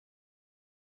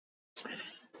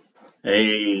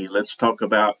Hey, let's talk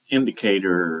about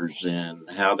indicators and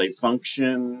how they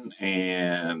function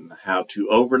and how to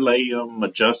overlay them,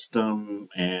 adjust them,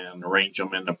 and arrange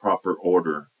them in the proper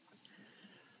order.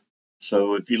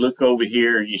 So if you look over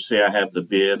here, you see I have the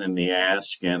bid and the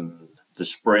ask, and the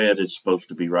spread is supposed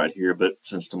to be right here, but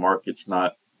since the market's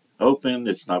not open,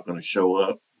 it's not going to show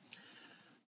up.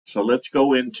 So let's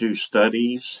go into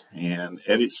studies and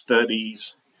edit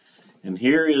studies. And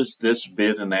here is this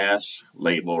bid and ask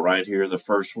label right here, the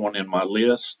first one in my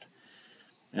list.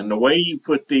 And the way you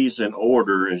put these in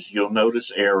order is you'll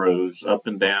notice arrows up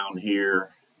and down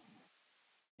here.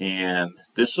 And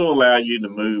this will allow you to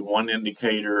move one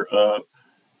indicator up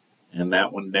and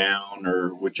that one down, or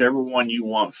whichever one you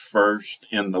want first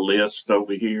in the list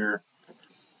over here.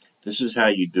 This is how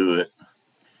you do it.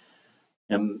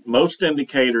 And most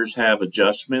indicators have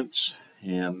adjustments,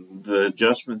 and the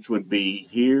adjustments would be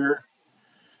here.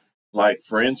 Like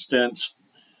for instance,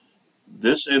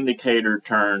 this indicator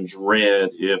turns red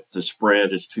if the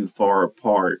spread is too far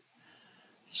apart.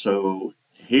 So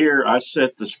here I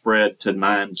set the spread to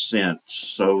 9 cents.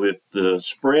 So if the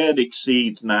spread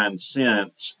exceeds 9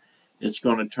 cents, it's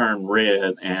going to turn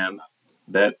red, and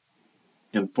that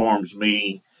informs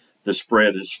me the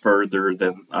spread is further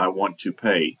than I want to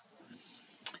pay.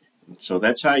 So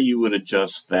that's how you would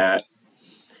adjust that.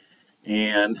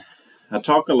 And I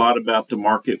talk a lot about the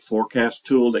market forecast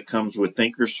tool that comes with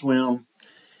ThinkorSwim,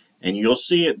 and you'll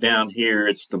see it down here.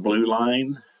 It's the blue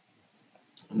line,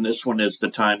 and this one is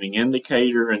the timing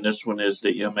indicator, and this one is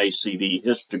the MACD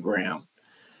histogram.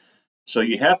 So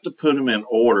you have to put them in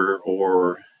order,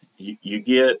 or you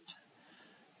get,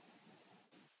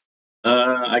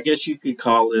 I guess you could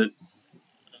call it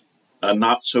a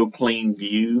not so clean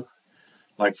view.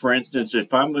 Like for instance,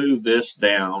 if I move this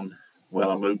down,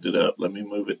 well, I moved it up. Let me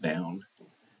move it down.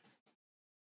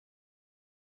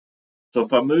 So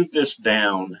if I move this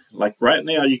down, like right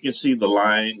now, you can see the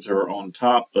lines are on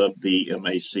top of the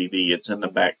MACD. It's in the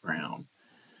background.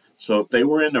 So if they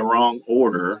were in the wrong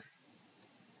order,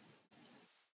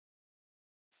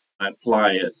 I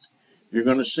apply it, you're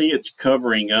going to see it's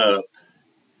covering up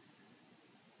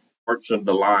parts of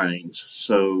the lines.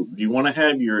 So you want to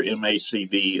have your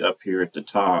MACD up here at the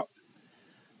top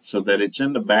so that it's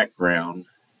in the background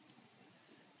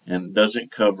and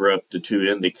doesn't cover up the two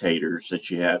indicators that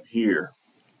you have here.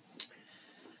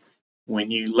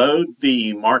 When you load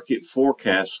the market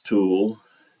forecast tool,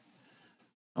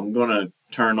 I'm going to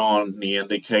turn on the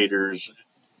indicators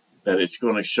that it's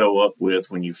going to show up with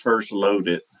when you first load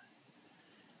it.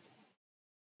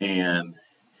 And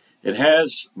it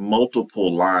has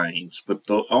multiple lines, but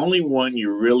the only one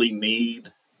you really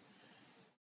need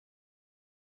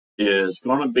is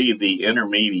going to be the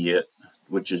intermediate,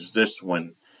 which is this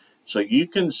one. So you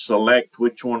can select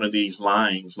which one of these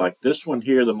lines, like this one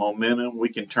here, the momentum, we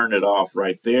can turn it off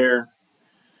right there.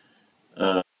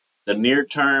 The near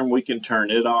term, we can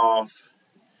turn it off.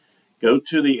 Go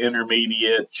to the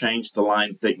intermediate, change the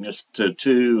line thickness to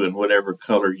 2 and whatever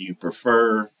color you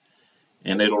prefer,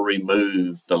 and it'll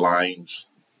remove the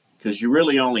lines, because you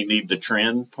really only need the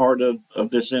trend part of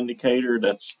this indicator.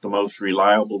 That's the most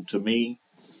reliable to me.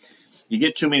 You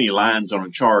get too many lines on a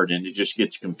chart and it just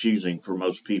gets confusing for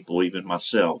most people, even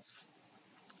myself.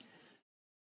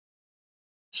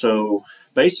 So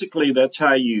basically that's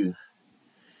how you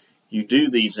do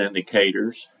these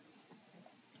indicators.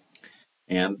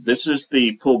 And this is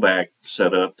the pullback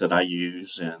setup that I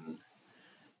use, and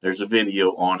there's a video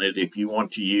on it. If you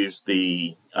want to use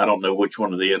the, I don't know which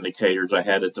one of the indicators I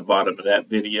had at the bottom of that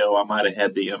video. I might have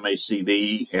had the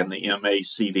MACD and the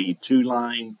MACD2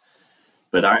 line,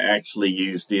 but I actually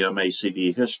used the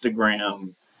MACD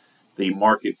histogram, the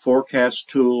market forecast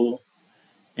tool,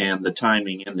 and the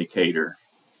timing indicator.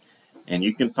 And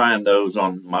you can find those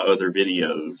on my other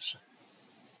videos.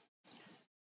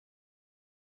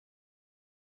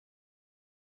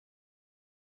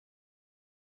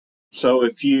 So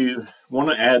if you want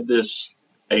to add this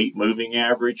 8 moving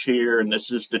average here, and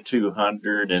this is the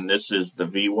 200, and this is the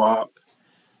VWAP,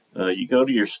 you go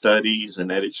to your studies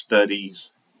and edit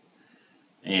studies,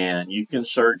 and you can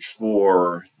search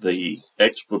for the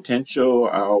exponential.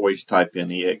 I always type in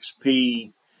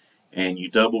EXP, and you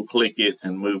double click it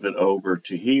and move it over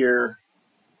to here.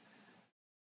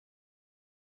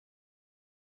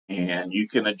 And you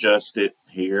can adjust it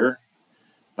here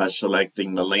by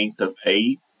selecting the length of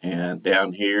 8, and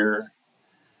down here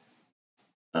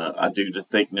I do the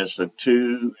thickness of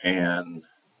 2 and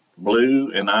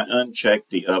blue, and I uncheck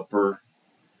the upper.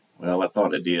 Well, I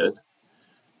thought I did,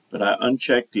 but I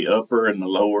unchecked the upper and the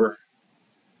lower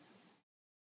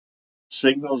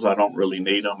signals. I don't really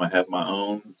need them. I have my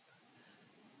own.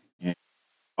 And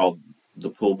called the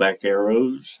pullback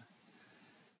arrows.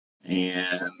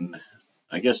 And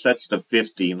I guess that's the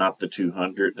 50, not the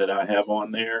 200 that I have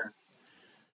on there.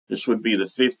 This would be the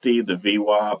 50, the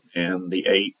VWAP, and the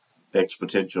 8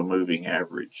 exponential moving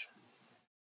average.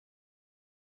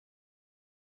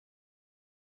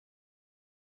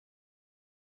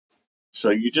 So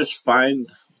you just find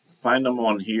them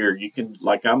on here. You can,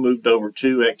 like, I moved over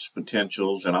 2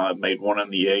 exponentials and I made one on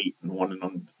the 8 and one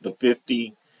on the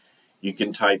 50. You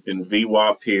can type in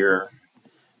VWAP here,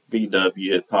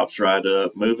 VW, it pops right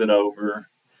up. Move it over.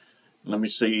 Let me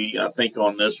see, I think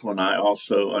on this one I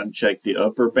also unchecked the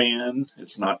upper band.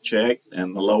 It's not checked,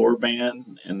 and the lower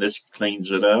band, and this cleans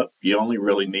it up. You only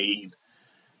really need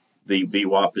the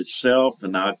VWAP itself,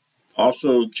 and I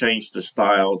also changed the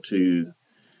style to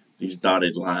these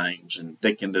dotted lines and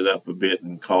thickened it up a bit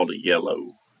and called it yellow.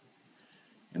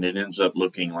 And it ends up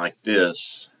looking like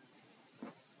this.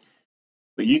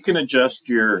 But you can adjust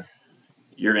your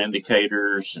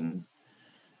indicators and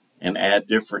add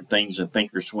different things in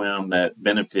ThinkorSwim that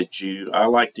benefit you. I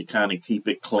like to kind of keep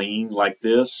it clean like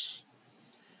this.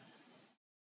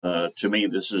 To me,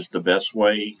 this is the best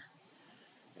way.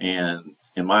 And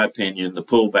in my opinion, the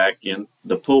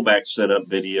pullback setup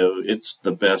video, it's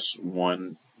the best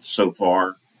one so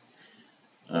far.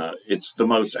 It's the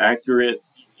most accurate.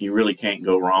 You really can't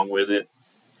go wrong with it.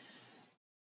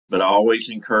 But I always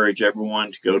encourage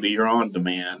everyone to go to your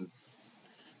on-demand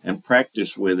and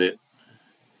practice with it,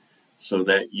 so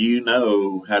that you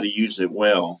know how to use it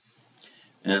well.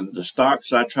 And the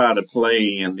stocks I try to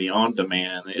play in the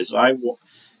on-demand is I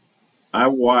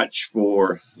watch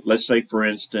for, let's say for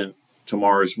instance,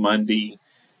 tomorrow's Monday,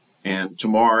 and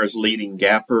tomorrow's leading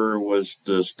gapper was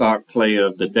the stock play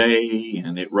of the day,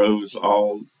 and it rose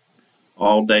all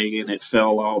day and it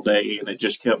fell all day and it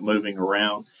just kept moving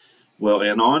around. Well,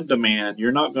 in on-demand,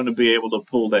 you're not going to be able to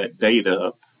pull that data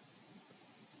up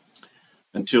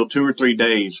until 2 or 3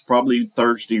 days, probably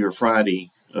Thursday or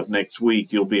Friday of next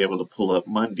week. You'll be able to pull up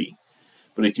Monday.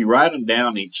 But if you write them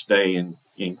down each day and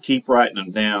keep writing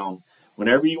them down,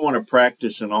 whenever you want to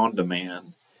practice an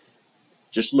on-demand,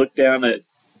 just look down at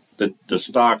the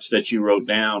stocks that you wrote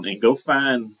down and go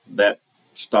find that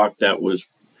stock that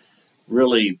was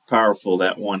really powerful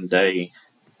that one day.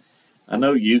 I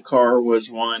know UCAR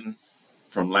was one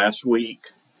from last week,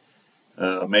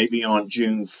 maybe on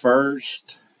June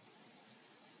 1st.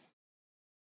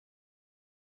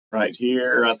 Right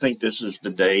here, I think this is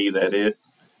the day that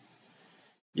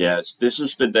this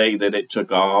is the day that it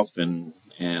took off and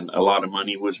a lot of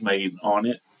money was made on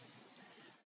it.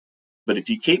 But if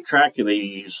you keep track of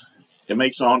these, it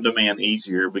makes on-demand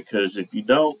easier, because if you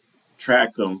don't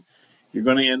track them, you're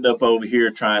going to end up over here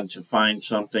trying to find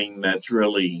something that's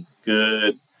really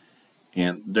good,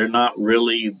 and they're not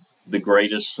really the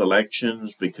greatest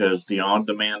selections because the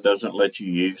on-demand doesn't let you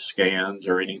use scans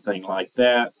or anything like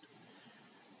that.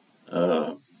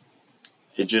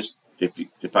 It just,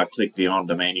 if I click the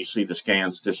on-demand, you see the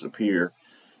scans disappear,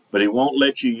 but it won't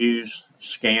let you use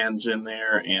scans in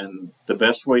there, and the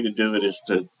best way to do it is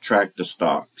to track the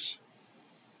stocks.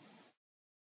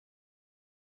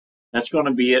 That's going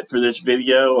to be it for this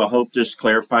video. I hope this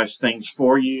clarifies things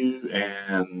for you,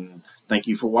 and thank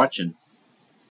you for watching.